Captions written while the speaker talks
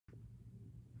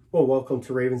Well, welcome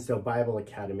to Ravensdale Bible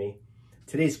Academy.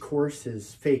 Today's course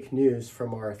is Fake News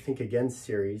from our Think Again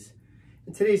series.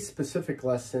 And today's specific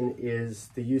lesson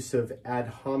is the use of ad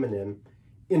hominem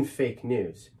in fake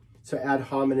news. So ad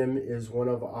hominem is one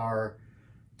of our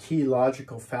key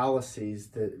logical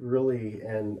fallacies that really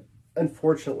and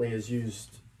unfortunately is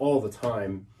used all the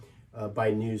time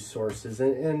by news sources.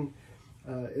 And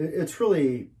it's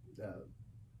really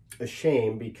a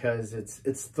shame because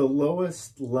it's the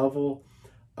lowest level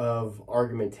of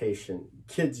argumentation.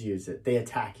 Kids use it. They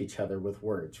attack each other with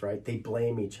words, right? They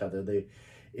blame each other.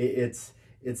 It's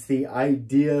the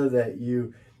idea that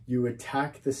you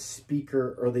attack the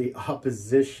speaker or the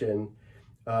opposition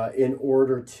in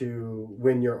order to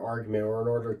win your argument or in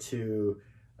order to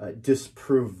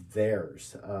disprove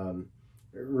theirs.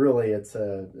 Really, it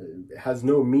has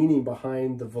no meaning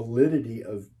behind the validity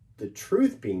of the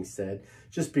truth being said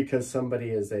just because somebody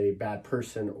is a bad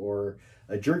person or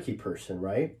a jerky person,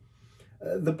 right?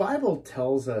 The Bible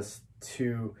tells us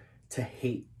to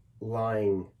hate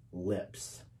lying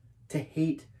lips, to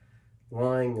hate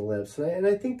lying lips. And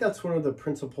I think that's one of the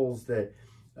principles that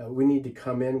we need to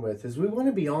come in with is we want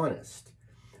to be honest.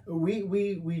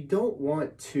 We don't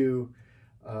want to,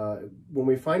 when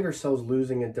we find ourselves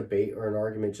losing a debate or an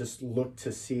argument, just look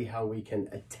to see how we can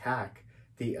attack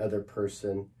the other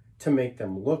person to make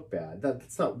them look bad.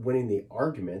 That's not winning the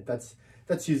argument. That's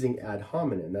using ad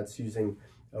hominem. That's using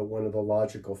one of the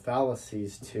logical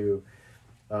fallacies to,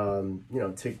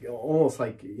 to almost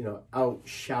like,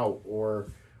 outshout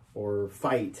or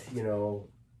fight,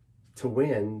 to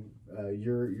win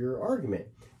your argument.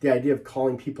 The idea of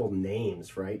calling people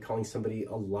names, right? Calling somebody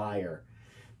a liar.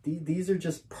 These are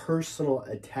just personal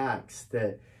attacks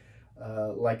that,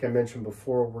 like I mentioned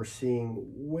before, we're seeing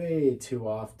way too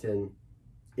often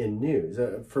in news.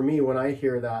 For me, when I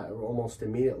hear that, almost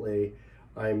immediately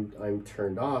I'm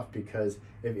turned off, because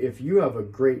if you have a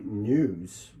great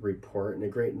news report and a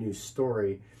great news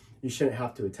story, you shouldn't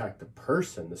have to attack the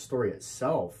person. The story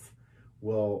itself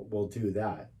will do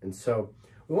that. And so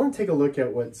we want to take a look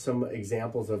at what some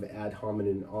examples of ad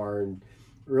hominem are. And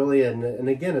really, and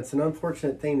again, it's an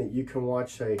unfortunate thing that you can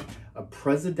watch a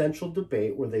presidential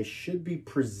debate where they should be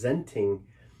presenting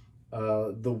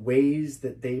the ways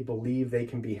that they believe they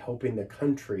can be helping the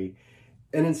country.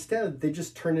 And instead, they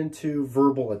just turn into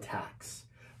verbal attacks,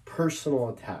 personal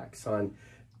attacks on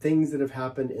things that have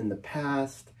happened in the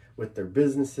past with their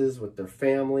businesses, with their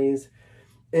families.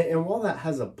 And while that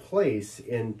has a place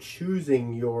in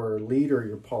choosing your leader,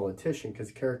 your politician,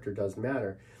 because character does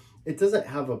matter, it doesn't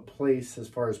have a place as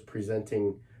far as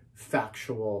presenting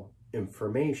factual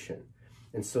information.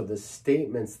 And so the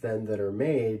statements then that are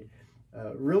made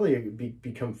really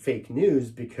become fake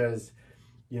news because,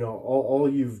 all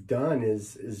you've done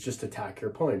is just attack your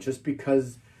opponent. Just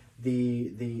because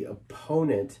the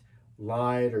opponent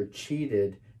lied or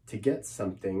cheated to get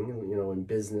something, in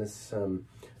business,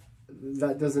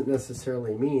 that doesn't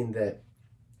necessarily mean that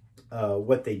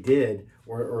what they did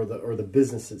or the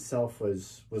business itself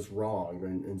was wrong.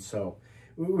 And so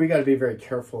we got to be very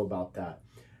careful about that.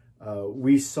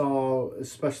 We saw,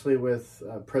 especially with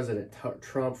President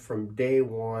Trump, from day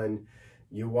one,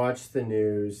 you watch the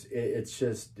news, it's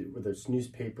just, whether it's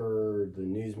newspaper, the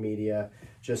news media,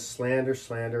 just slander,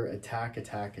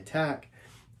 attack.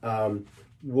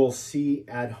 We'll see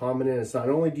ad hominem. It's not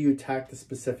only do you attack the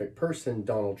specific person,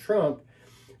 Donald Trump,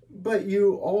 but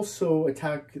you also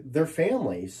attack their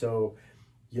family. So,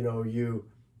 you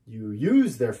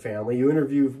use their family, you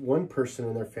interview one person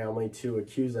in their family to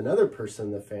accuse another person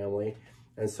in the family.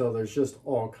 And so there's just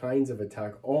all kinds of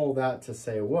attack, all that to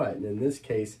say what? And in this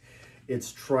case,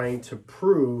 it's trying to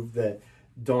prove that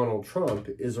Donald Trump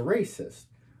is a racist.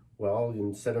 Well,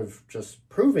 instead of just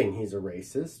proving he's a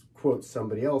racist, quote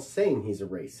somebody else saying he's a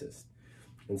racist.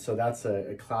 And so that's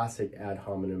a classic ad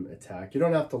hominem attack. You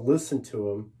don't have to listen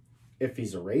to him if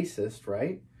he's a racist,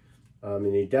 right?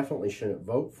 And you definitely shouldn't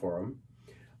vote for him.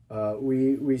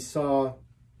 We saw,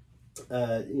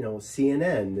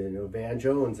 CNN, Van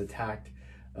Jones attacked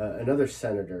another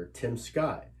senator, Tim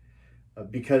Scott,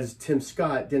 because Tim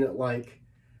Scott didn't like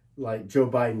Joe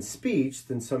Biden's speech.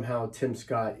 Then somehow Tim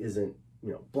Scott isn't,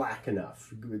 black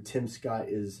enough. Tim Scott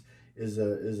is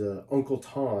a Uncle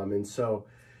Tom. And so,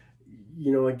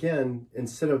 again,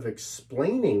 instead of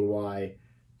explaining why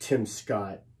Tim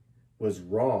Scott was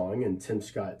wrong and Tim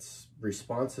Scott's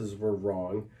responses were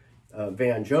wrong,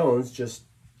 Van Jones just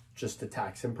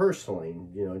attacks him personally,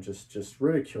 just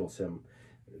ridicules him.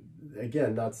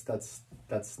 Again,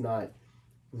 that's not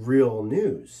real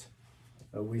news.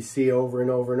 We see over and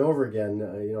over again,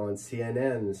 on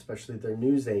CNN, especially their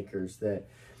news anchors, that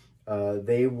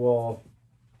they will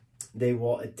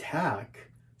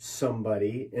attack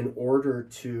somebody in order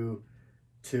to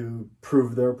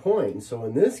prove their point. And so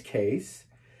in this case,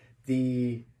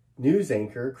 the news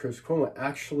anchor, Chris Cuomo,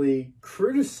 actually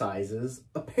criticizes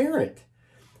a parent.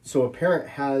 So a parent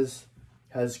has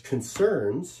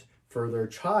concerns for their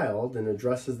child and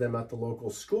addresses them at the local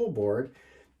school board.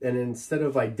 And instead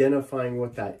of identifying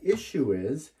what that issue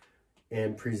is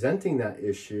and presenting that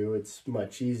issue, it's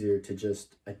much easier to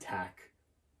just attack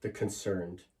the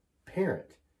concerned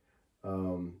parent.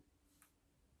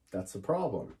 That's a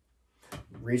problem.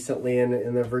 Recently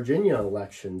in the Virginia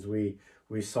elections, we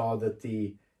saw that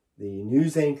the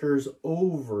news anchors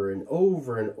over and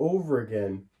over and over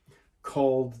again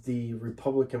called the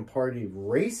Republican Party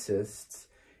racists,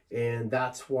 and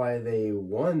that's why they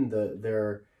won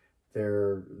their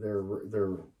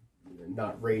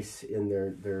not race in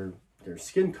their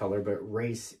skin color, but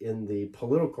race in the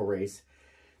political race.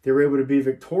 They were able to be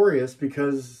victorious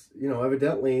because, you know,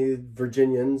 evidently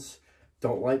Virginians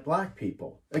don't like black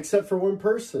people, except for one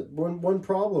person, one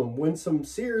problem. Winsome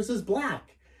Sears is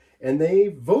black, and they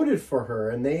voted for her,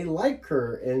 and they like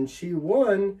her, and she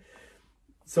won.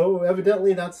 So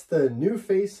evidently that's the new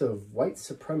face of white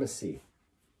supremacy.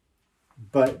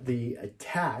 But the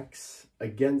attacks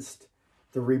against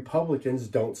the Republicans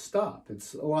don't stop.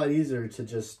 It's a lot easier to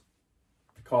just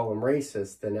call them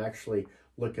racist than actually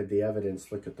look at the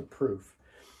evidence, look at the proof.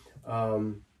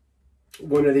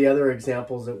 One of the other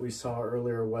examples that we saw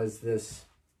earlier was this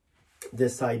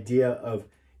idea of,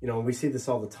 you know, we see this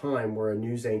all the time where a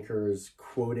news anchor is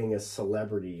quoting a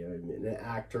celebrity, an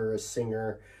actor, a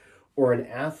singer, or an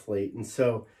athlete. And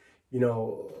so, you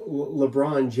know,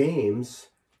 LeBron James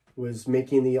was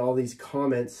making all these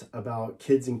comments about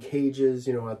kids in cages,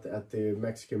 you know, at the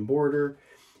Mexican border.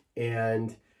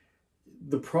 And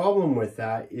the problem with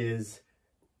that is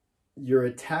you're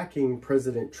attacking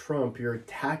President Trump, you're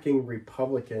attacking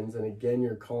Republicans, and again,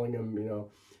 you're calling them,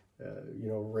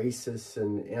 racist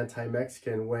and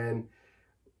anti-Mexican, when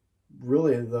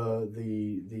really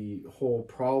the whole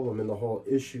problem and the whole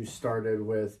issue started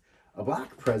with a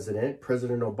black president,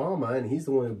 President Obama, and he's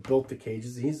the one who built the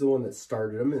cages. He's the one that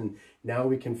started them, and now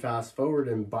we can fast forward,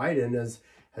 and Biden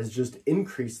has just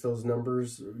increased those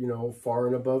numbers, you know, far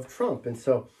and above Trump. And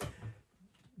so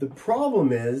the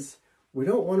problem is, we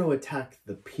don't want to attack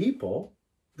the people.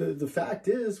 The fact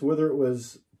is, whether it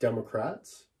was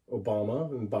Democrats, Obama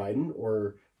and Biden,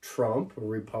 or Trump, a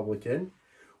Republican,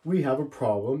 we have a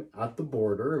problem at the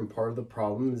border. And part of the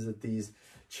problem is that these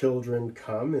children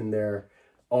come and they're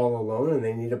all alone and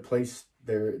they need a place.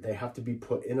 They have to be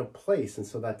put in a place. And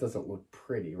so that doesn't look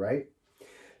pretty, right?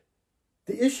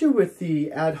 The issue with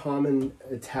the ad hominem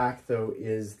attack, though,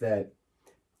 is that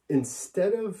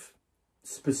instead of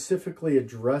specifically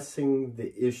addressing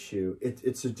the issue,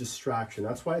 it's a distraction.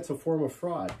 That's why it's a form of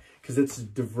fraud, because it's a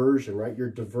diversion, right?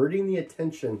 You're diverting the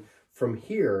attention from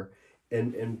here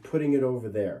and putting it over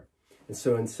there. And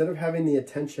so instead of having the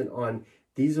attention on,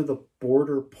 these are the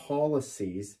border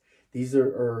policies, these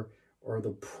are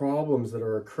the problems that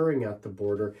are occurring at the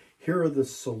border, here are the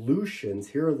solutions,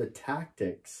 here are the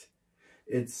tactics,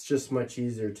 it's just much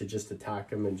easier to just attack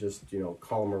them and just, you know,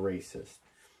 call them a racist.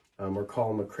 Or call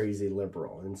them a crazy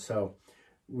liberal. And so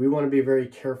we want to be very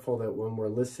careful that when we're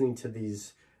listening to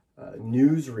these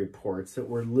news reports, that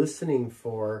we're listening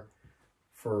for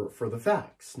the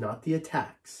facts, not the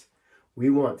attacks. We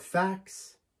want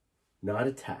facts, not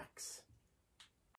attacks.